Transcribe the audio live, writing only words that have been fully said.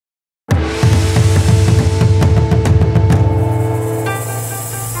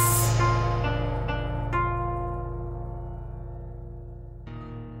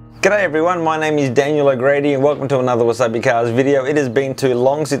G'day everyone, my name is Daniel O'Grady and welcome to another Wasabi Cars video. It has been too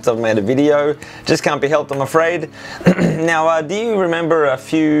long since I've made a video, just can't be helped I'm afraid. Now do you remember a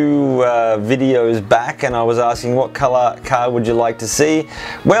few videos back and I was asking what colour car would you like to see?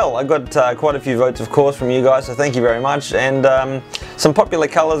 Well, I got quite a few votes of course from you guys, so thank you very much. And some popular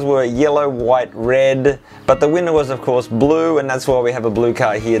colours were yellow, white, red, but the winner was of course blue, and that's why we have a blue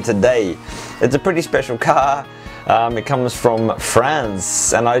car here today. It's a pretty special car. It comes from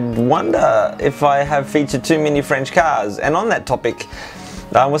France, and I wonder if I have featured too many French cars. And on that topic,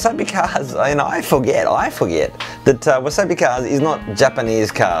 Wasabi Cars, I forget that Wasabi Cars is not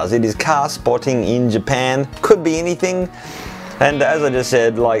Japanese cars. It is car spotting in Japan. Could be anything. And as I just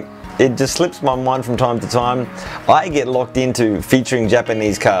said, like, it just slips my mind from time to time. I get locked into featuring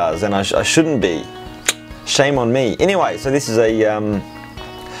Japanese cars, and I shouldn't be. Shame on me. Anyway, so this is a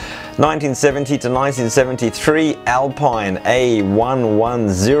 1970 to 1973 Alpine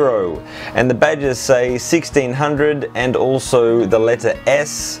A110, and the badges say 1600 and also the letter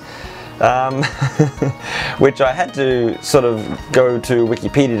S, which I had to sort of go to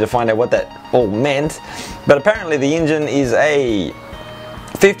Wikipedia to find out what that all meant, but apparently the engine is a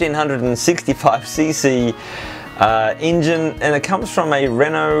 1565cc engine, and it comes from a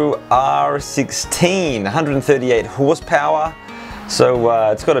Renault R16, 138 horsepower. So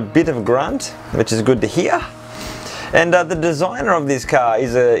it's got a bit of a grunt, which is good to hear. And the designer of this car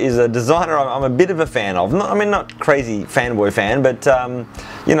is a designer I'm a bit of a fan of. Not crazy fanboy fan, but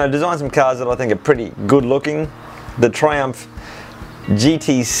designed some cars that I think are pretty good looking. The Triumph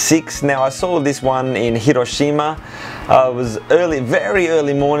GT6. Now I saw this one in Hiroshima. It was very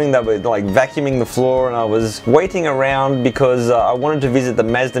early morning. They were like vacuuming the floor, and I was waiting around because I wanted to visit the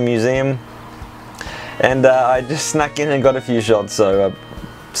Mazda museum. And I just snuck in and got a few shots, so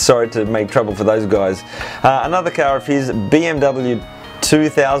sorry to make trouble for those guys. Another car of his, BMW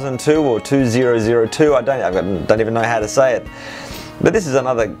 2002 or 2002, I don't even know how to say it. But this is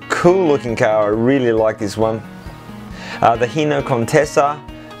another cool looking car, I really like this one. The Hino Contessa,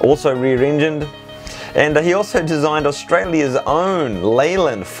 also rear engined. And he also designed Australia's own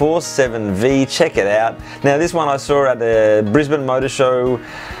Leyland 47V, check it out. Now this one I saw at the Brisbane Motor Show.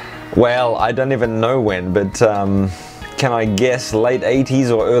 Well, I don't even know when, but can I guess late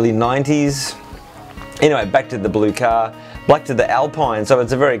 80s or early 90s? Anyway, back to the blue car, back to the Alpine. So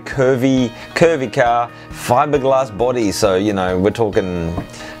it's a very curvy car, fiberglass body. So we're talking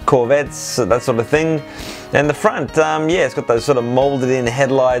Corvettes, that sort of thing. And the front, yeah, it's got those sort of molded in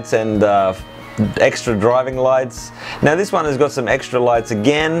headlights and extra driving lights. Now this one has got some extra lights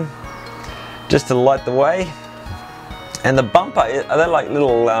again, just to light the way. And the bumper, are they like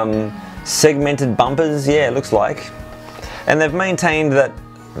little segmented bumpers? Yeah, it looks like. And they've maintained that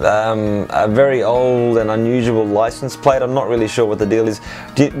a very old and unusual license plate. I'm not really sure what the deal is.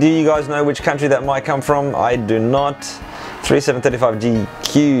 Do you guys know which country that might come from? I do not.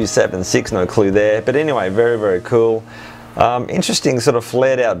 3735GQ76, no clue there. But anyway, very, very cool. Interesting sort of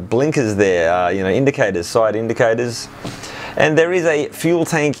flared out blinkers there, indicators, side indicators. And there is a fuel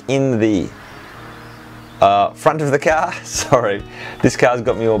tank in the front of the car. Sorry, this car's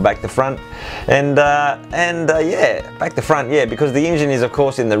got me all back the front, and yeah, back the front, yeah, because the engine is of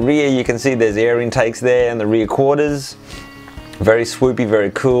course in the rear. You can see there's air intakes there and the rear quarters. Very swoopy,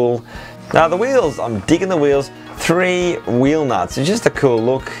 very cool. Now the wheels, I'm digging the wheels. 3 wheel nuts, it's just a cool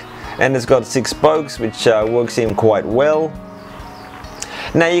look, and it's got 6 spokes, which works in quite well.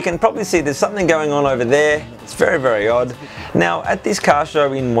 Now you can probably see there's something going on over there. It's very, very odd. Now at this car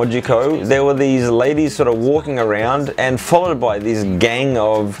show in Mojiko, there were these ladies sort of walking around and followed by this gang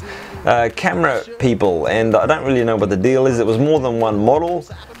of camera people, and I don't really know what the deal is. It was more than one model,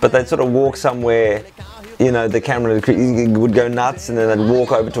 but they'd sort of walk somewhere, the camera would go nuts, and then they'd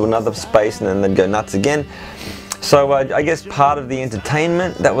walk over to another space and then they'd go nuts again. So I guess part of the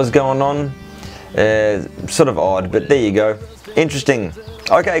entertainment that was going on, sort of odd, but there you go. Interesting.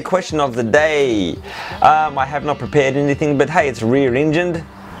 Okay, question of the day. I have not prepared anything, but hey, it's rear engined.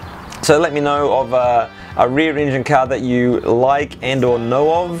 So let me know of a rear engine car that you like and or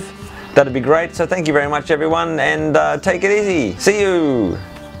know of. That'd be great. So thank you very much everyone, and take it easy. See you.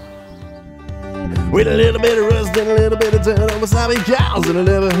 With a little bit of rust and a little bit of turn on Wasabi Cars in the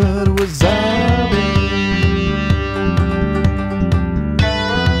neighborhood, Wasabi.